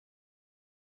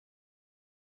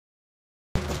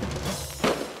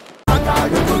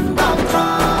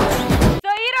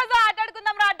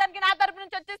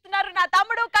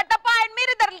Kattappa and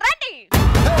మీరిద్దరు రండి.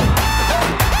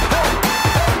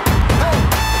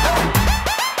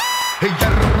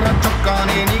 ఎర్ర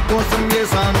చొక్కానే నీకోసం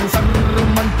వేసాను,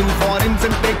 సర్రమంటూ ఫారిన్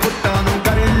సెంటే కొట్టాను,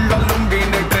 కళ్ళ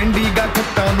లుంగిని ట్రెండీగా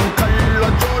కొట్టాను, కళ్ళ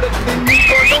చూడెత్తి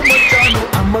నీకోసం వచ్చాను.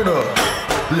 అమ్మడు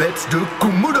లెట్స్ డు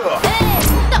కుమ్ముడు.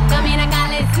 తొక్క మీద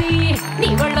కాలేసి నీ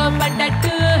ఒళ్ళో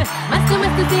పడ్డట్టు మస్తు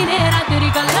మస్తు తినే రాత్రి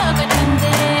కల్లో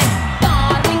కట్టిందే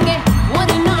డార్లింగే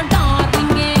ఓది నో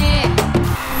డార్లింగే.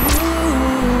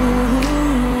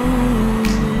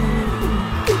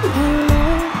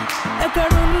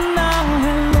 ఎక్కడున్నావు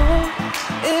హెల్లో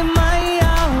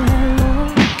ఏమయ్యావు హెల్లో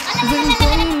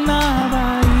వింటున్నావా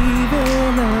ఈ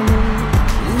వేళలో.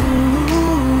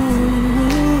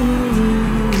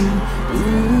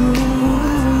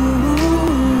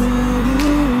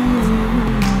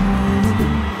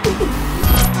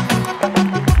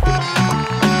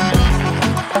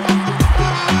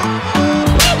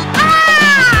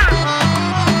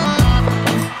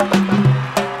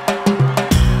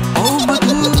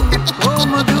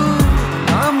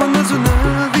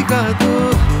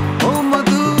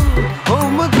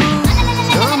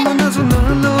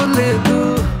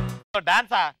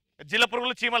 డాన్సా జిల్ల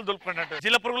పురుగులు చీమలు దులుపుకున్నట్టు,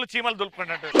 జిల్ల పురుగులు చీమలు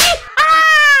దులుపుకున్నట్టు.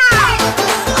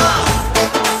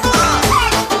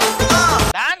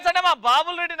 డాన్స్ అంటే మా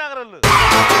బాబుల్ రెడ్డి నగరాలు.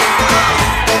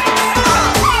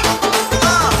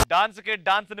 డాన్స్ కి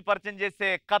డాన్స్ ని పరిచయం చేసే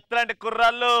కత్లాంటి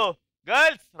కుర్రాళ్ళు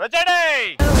గర్ల్స్ వచ్చాడే.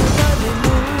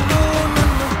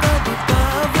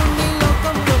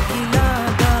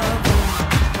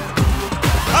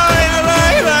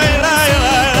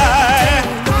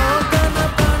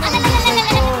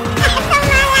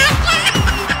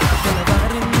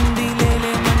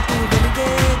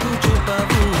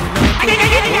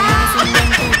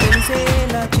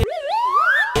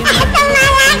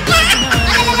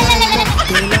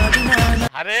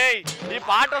 అరే ఈ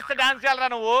పాట వస్తే డాన్స్ చేయాలరా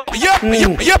నువ్వు.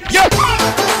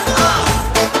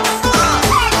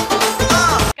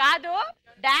 కాదు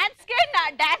డాన్స్ కే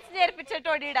డాన్స్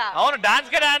నేర్పించేటోడిడా. అవును డాన్స్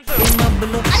కే డాన్స్.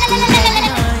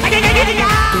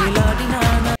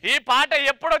 ఈ పాట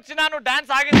ఎప్పుడు వచ్చినా నువ్వు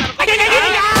డాన్స్ ఆగింది అనుకో.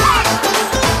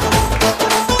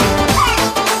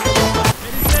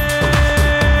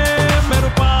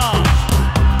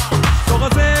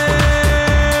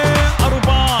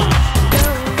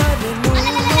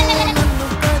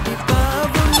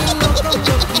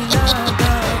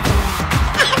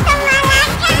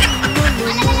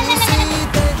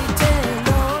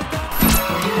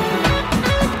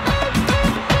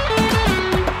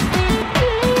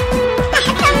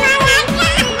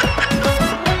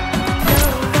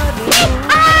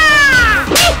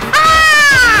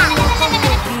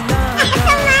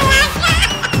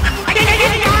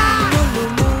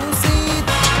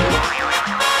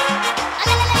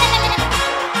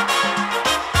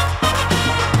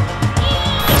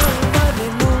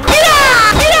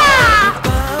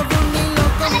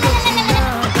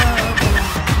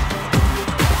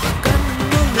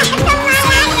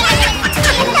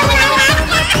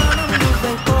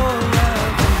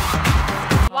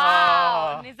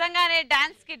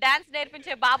 డాన్స్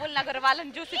నేర్పించే బాబుల్ నగర్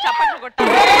వాళ్ళని చూసి చప్పట్లు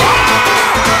కొట్టారు.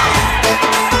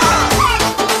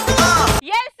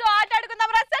 ఆటాడుకుందాం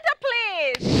రా సెటప్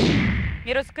ప్లీజ్.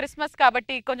 ఈరోజు క్రిస్మస్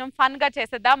కాబట్టి కొంచెం ఫన్ గా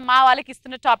చేసేద్దాం. మా వాళ్ళకి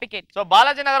ఇస్తున్న టాపిక్ ఏంటి? సో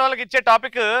బాలాజీ నగర్ వాళ్ళకి ఇచ్చే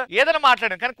టాపిక్ ఏదైనా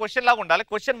మాట్లాడండి కానీ క్వశ్చన్ లాగా ఉండాలి.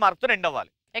 క్వశ్చన్ మార్క్ తో ఎండ్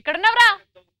అవ్వాలి. ఎక్కడున్నావురా?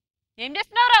 ఏం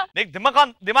చేస్తున్నావురా? నీకు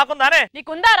దిమాకుందానే?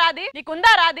 నీకుందా రాది?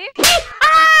 నీకుందా రాది?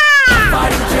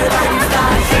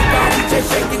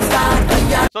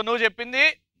 సో నువ్వు చెప్పింది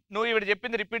నువ్వు ఇవి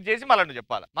చెప్పింది రిపీట్ చేసి మళ్ళీ నువ్వు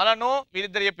చెప్పాలి. మళ్ళీ నువ్వు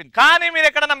మీరిద్దరు చెప్పింది. కానీ మీరు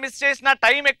ఎక్కడన్నా మిస్ చేసిన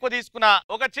టైం ఎక్కువ తీసుకున్నా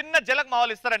ఒక చిన్న జలక్ మా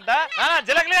వాళ్ళు ఇస్తారంట.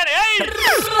 జలక్ లేదు.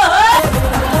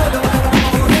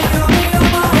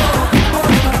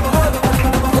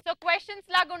 సో క్వశ్చన్స్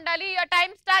లాగా ఉండాలి. Your time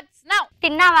starts now.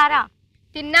 తిన్నావారా?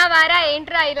 తిన్నావారా?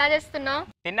 ఏంట్రా ఇలా చేస్తున్నావు?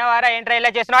 తిన్నావారా? ఏంట్రా ఇలా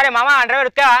చేస్తున్నావు? అరే మామ అండర్వేర్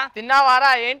ఉతికావా?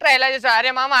 తిన్నావారా? ఏంట్రా ఇలా చేసావు? అరే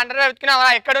మామ అండర్వేర్ ఉతికినావా?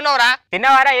 ఎక్కడున్నావురా?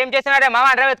 తిన్నావారా? ఏం చేస్తున్నావు? రే మామ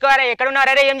అండర్వేర్ ఉతికోవారా? ఎక్కడున్నావు?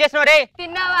 రే ఏం చేస్తున్నావు? రే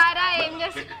తిన్నావారా? ఏం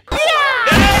చేస్తున్నావు?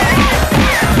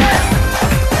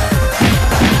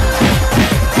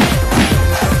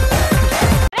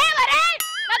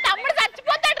 నా తమ్ముడు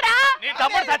చచ్చిపోతాడురా. నీ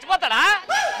తమ్ముడు చచ్చిపోతాడా?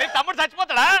 నీ తమ్ముడు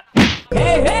చచ్చిపోతాడా?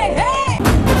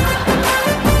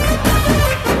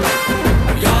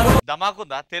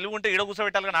 దమాకుందా? తెలుగు ఉంటే ఈడ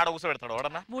కూర్చోబెట్టాలి కానీ ఆడ కూర్చోబెడతాడు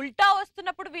ఎవడన్నా? ఉల్టా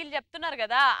వస్తున్నప్పుడు వీళ్ళు చెప్తున్నారు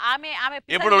కదా. ఆమె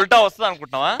ఇప్పుడు ఉల్టా వస్తుంది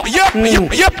అనుకుంటున్నావా?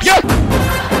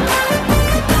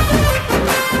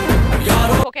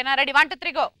 ఓకేనా? Ready 1 2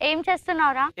 3 go. ఏం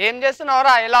చేస్తున్నావురా? ఏం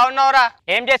చేస్తున్నావురా? ఎలా ఉన్నావురా?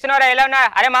 ఏం చేస్తున్నావురా? ఎలా ఉన్నా?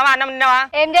 అరే మామ అన్నం తిన్నావా?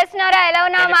 ఏం చేస్తున్నావురా? ఎలా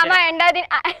ఉన్నావు మామ? ఎండా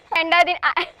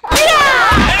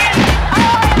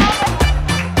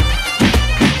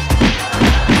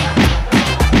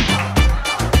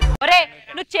ఒరే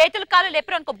నువ్వు చేతులు కాలు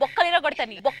లేపరు అనుకో బొక్కలిరా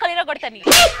కొడతాని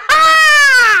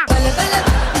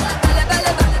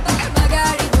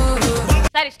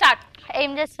సరే స్టార్ట్.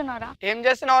 ఏం చేస్తున్నారా? ఏం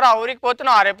చేస్తున్నావురా? ఊరికి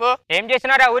పోతున్నావా రేపు? ఏం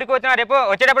చేస్తున్నారా? ఊరికి పోతున్నా రేపు.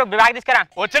 వచ్చేటప్పుడు బ్యాగ్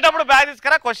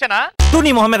తీసుకురా. క్వశ్చనా? తూ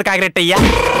నీ మొహం మీద కాకిరెట్టయ్యా.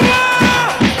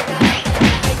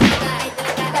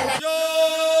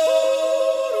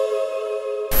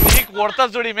 నీకు కొడతా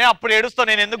చూడిమే అప్పుడు ఏడుస్తావు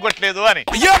నేను ఎందుకు కొట్టలేదు అని.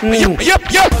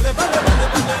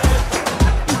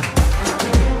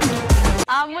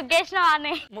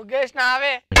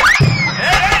 ముగ్గేసినావే.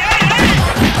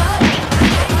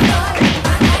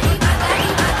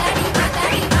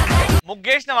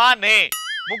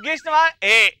 ముగ్గేసినవా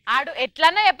ఏ ఆడు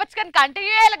ఎట్లన్నా చెప్పొచ్చు కానీ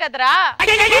కంటిన్యూ చేయాలి కదరా.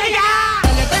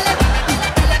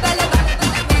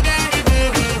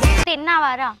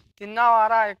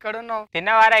 తిన్నావారా? ఎక్కడున్నావు?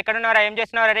 ఎక్కడున్నారా? ఏం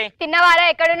చేస్తున్నారా? రే తిన్నవారా?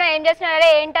 ఎక్కడున్నావు? ఏం చేస్తున్నారా?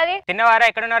 ఏంటది? తిన్నవారా?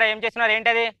 ఎక్కడున్నారా? ఏం చేస్తున్నారా?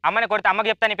 ఏంటది? అమ్మని కొడితే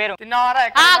అమ్మకి చెప్తా నీ పేరు. తిన్నావారా?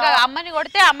 అమ్మని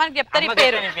కొడితే అమ్మకి చెప్తా నీ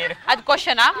పేరు. అది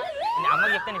క్వశ్చనా?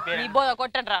 అమ్మకి చెప్తా నీ పేరు. నీ బోధ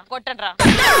కొట్టండ్రా.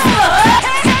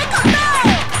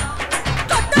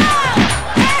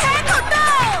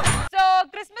 సో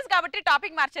క్రిస్మస్ కాబట్టి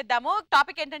టాపిక్ మార్చేద్దాము.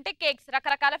 టాపిక్ ఏంటంటే కేక్స్.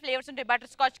 రకరకాల ఫ్లేవర్స్ ఉంటాయి.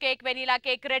 Butter scotch cake, vanilla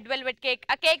cake, red velvet cake.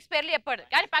 ఆ కేక్స్ పేర్లు చెప్పాడు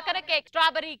కానీ పక్కన కేక్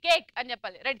స్ట్రాబెరీ కేక్ అని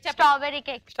చెప్పాలి. Red strawberry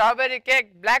cake,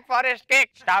 black forest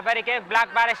cake,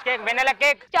 vanilla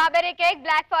cake, strawberry cake,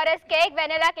 black forest cake,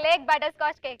 vanilla cake, butter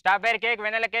scotch cake. Strawberry cake,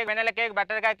 vanilla cake,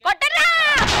 butter cake. కొట్టండ్రా.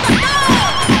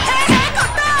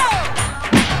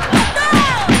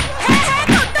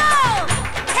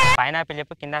 Pineapple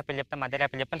చెప్పు, కింద apple చెప్తా, మధ్యలో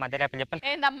ఆపిల్ చెప్పు.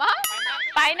 ఏందమ్మా?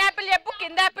 పైనాపిల్ చెప్పు,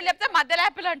 కింద యాపిల్ చెప్తే మధ్యలో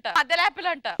యాపిల్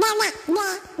అంట.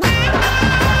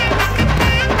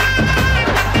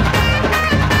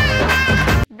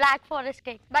 Black forest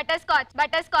cake, butter scotch.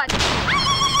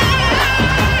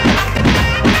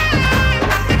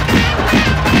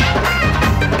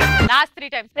 Last 3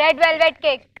 times. Red velvet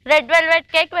cake,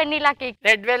 vanilla cake.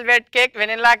 Red velvet cake,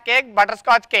 vanilla cake, butter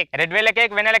scotch cake. Red well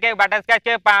cake, vanilla cake, butter scotch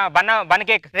cake, bun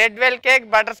cake. Red well cake,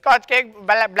 butter scotch cake,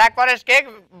 black forest cake,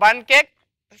 bun cake,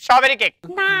 strawberry cake.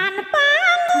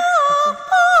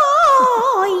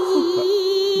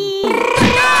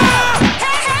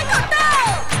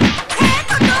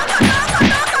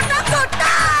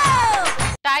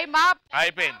 Time up.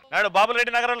 అయిపోయింది. నాడు బాబుల్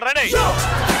రెడ్డి నగరాలు ready.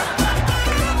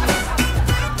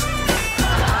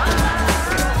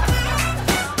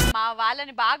 మా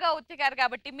వాళ్ళని బాగా ఉతికారు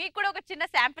కాబట్టి మీకు కూడా ఒక చిన్న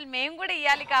శాంపిల్ మేము కూడా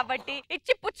ఇవ్వాలి కాబట్టి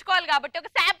ఇచ్చి పుచ్చుకోవాలి కాబట్టి ఒక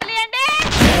శాంపిల్ ఇవ్వండి.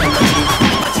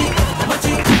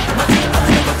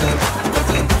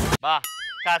 బా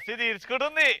కసి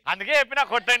తీర్చుకుంటుంది అందుకే చెప్పినా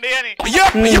కొట్టండి అని.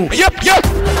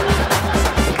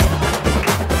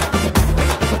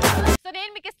 సో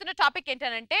నేను మీకు ఇస్తున్న టాపిక్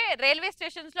ఏంటంటే రైల్వే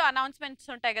స్టేషన్స్ లో అనౌన్స్మెంట్స్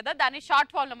ఉంటాయి కదా, దాని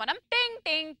షార్ట్ ఫామ్ లో మనం టింగ్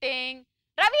టింగ్ టింగ్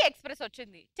రవి ఎక్స్ప్రెస్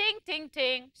వచ్చింది, టింగ్ టింగ్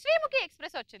టింగ్ శ్రీముఖి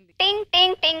ఎక్స్ప్రెస్ వచ్చింది, టింగ్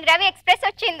టింగ్ టింగ్ రవి ఎక్స్ప్రెస్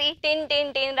వచ్చింది, టింగ్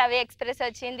టింగ్ టింగ్ రవి ఎక్స్ప్రెస్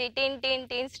వచ్చింది, టింగ్ టింగ్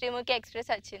టింగ్ శ్రీముఖి ఎక్స్ప్రెస్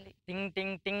వచ్చింది, టింగ్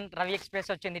టింగ్ టింగ్ రవి ఎక్స్ప్రెస్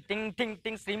వచ్చింది, టింగ్ టింగ్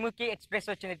టింగ్ శ్రీముఖి ఎక్స్ప్రెస్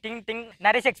వచ్చింది, టింగ్ టింగ్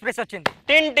నరేష్ ఎక్స్ప్రెస్ వచ్చింది,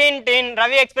 టిన్ టిన్ టిన్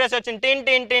రవి ఎక్స్ప్రెస్ వచ్చింది, టిన్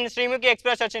టిన్ టిన్ శ్రీముఖి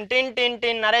ఎక్స్ప్రెస్ వచ్చింది, టిన్ టిన్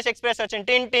టిన్ నరేష్ ఎక్స్ప్రెస్ వచ్చింది,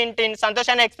 టిన్ టిన్ టిన్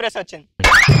సంతోషాన్ని ఎక్స్ప్రెస్ వచ్చింది.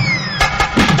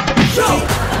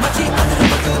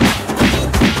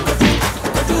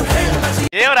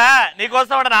 ఏమరా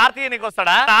నీకొస్తాడా? ఆర్తీ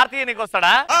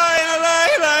నీకొస్తాడా?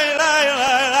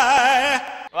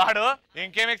 వాడు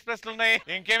ఇంకేం ఎక్స్ప్రెస్లు ఉన్నాయి.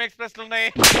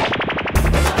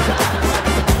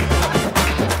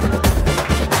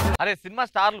 అరే సినిమా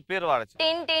స్టార్లు పేరు వాడచ్చు.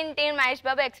 టింగ్ టింగ్ టింగ్ మహేష్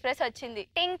బాబు ఎక్స్ప్రెస్ వచ్చింది,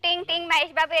 టింగ్ టింగ్ టింగ్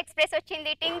మహేష్ బాబు ఎక్స్ప్రెస్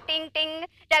వచ్చింది, టింగ్ టింగ్ టింగ్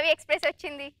రవి ఎక్స్ప్రెస్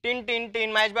వచ్చింది, టిన్ టిన్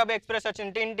టిన్ మహేష్ బాబు ఎక్స్ప్రెస్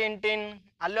వచ్చింది, టిన్ టిన్ టిన్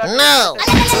అల్లు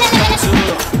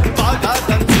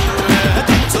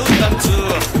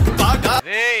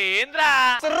ఏంద్రా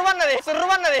సుర్రువన్నది.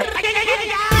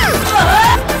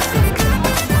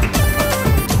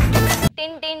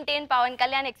 టింగ్ టింగ్ టింగ్ పవన్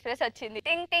కళ్యాణ్ ఎక్స్ప్రెస్ వచ్చింది,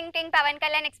 టింగ్ టింగ్ టింగ్ పవన్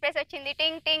కళ్యాణ్ ఎక్స్ప్రెస్ వచ్చింది,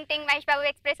 టింగ్ టింగ్ టింగ్ మహేష్ బాబు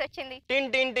ఎక్స్ప్రెస్ వచ్చింది, టిన్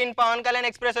టిన్ టిన్ పవన్ కళ్యాణ్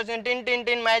ఎక్స్ప్రెస్ వచ్చింది, టిన్ టిన్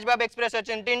టిన్ మహేష్ బాబు ఎక్స్ప్రెస్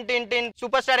వచ్చింది, టిన్ టిన్ టిన్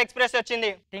సూపర్ స్టార్ ఎక్స్ప్రెస్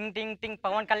వచ్చింది, టింగ్ టింగ్ టింగ్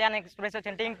పవన్ కళ్యాణ్ ఎక్స్ప్రెస్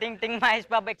వచ్చింది, టింగ్ టింగ్ టింగ్ మహేష్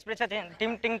బాబు ఎక్స్ప్రెస్ వచ్చింది,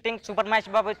 టింగ్ టింగ్ టింగ్ సూపర్ మహేష్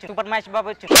బాబు వచ్చింది.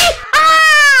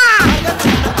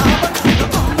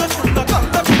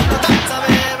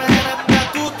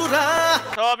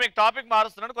 సో మీకు టాపిక్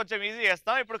మారుస్తున్నాడు, కొంచెం ఈజీ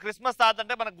చేస్తాం. ఇప్పుడు క్రిస్మస్ తాత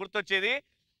అంటే మనకు గుర్తొచ్చేది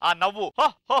ఆ నవ్వు.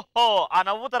 హో ఆ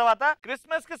నవ్వు తర్వాత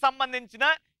క్రిస్మస్ కి సంబంధించిన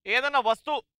ఏదైనా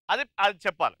వస్తువు అది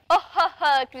చెప్పాలి.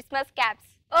 ఓహోహో క్రిస్మస్ క్యాప్స్,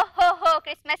 ఓహోహో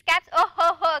క్రిస్మస్ క్యాప్స్,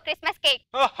 ఓహోహో క్రిస్మస్ కేక్,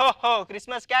 ఓహోహో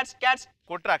క్రిస్మస్ క్యాట్స్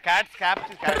కుట్రా క్యాట్స్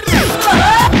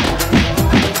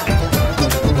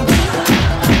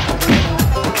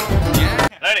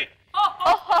రెడీ.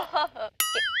 ఓహోహో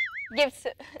గిఫ్ట్స్,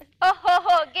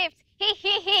 ఓహోహో గిఫ్ట్స్,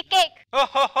 హి కేక్,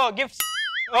 ఓహోహో గిఫ్ట్స్,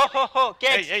 ఓహోహో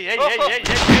కేక్ ఏయ్, ఏయ్, ఏయ్, ఏయ్,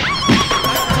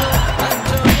 ఏయ్.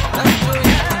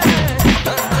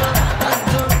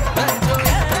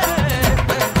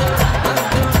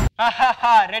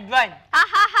 రెడ్ వైన్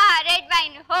ఆహాహా రెడ్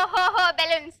వైన్ హో హో హో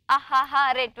బెలూన్స్ ఆహాహా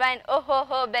రెడ్ వైన్ ఓహో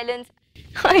హో బెలూన్స్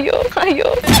అయ్యో అయ్యో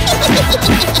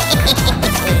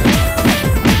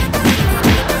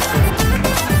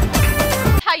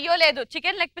అయ్యో లేదు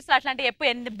చికెన్ లెగ్ పీస్ అట్లాంటి ఎప్పుడు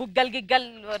ఎన్ని బుగ్గలు గిగ్గల్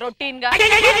రొటీన్ గా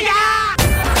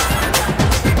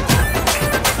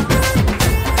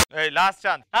last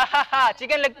chance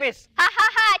chicken leg piece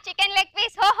ఆహాహా చికెన్ లెగ్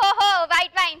పీస్ హో హో హో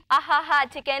వైట్ వైన్ ఆహాహా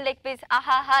చికెన్ లెగ్ పీస్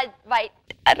ఆహాహా వైట్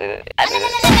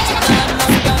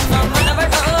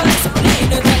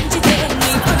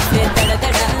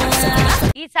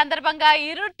ఈ సందర్భంగా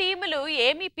ఇరు టీములు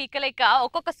ఏమీ పీకలేక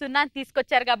ఒక్కొక్క సున్నాన్ని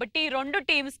తీసుకొచ్చారు కాబట్టి ఈ రెండు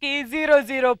టీమ్స్ కి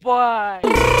 0-0 పాయింట్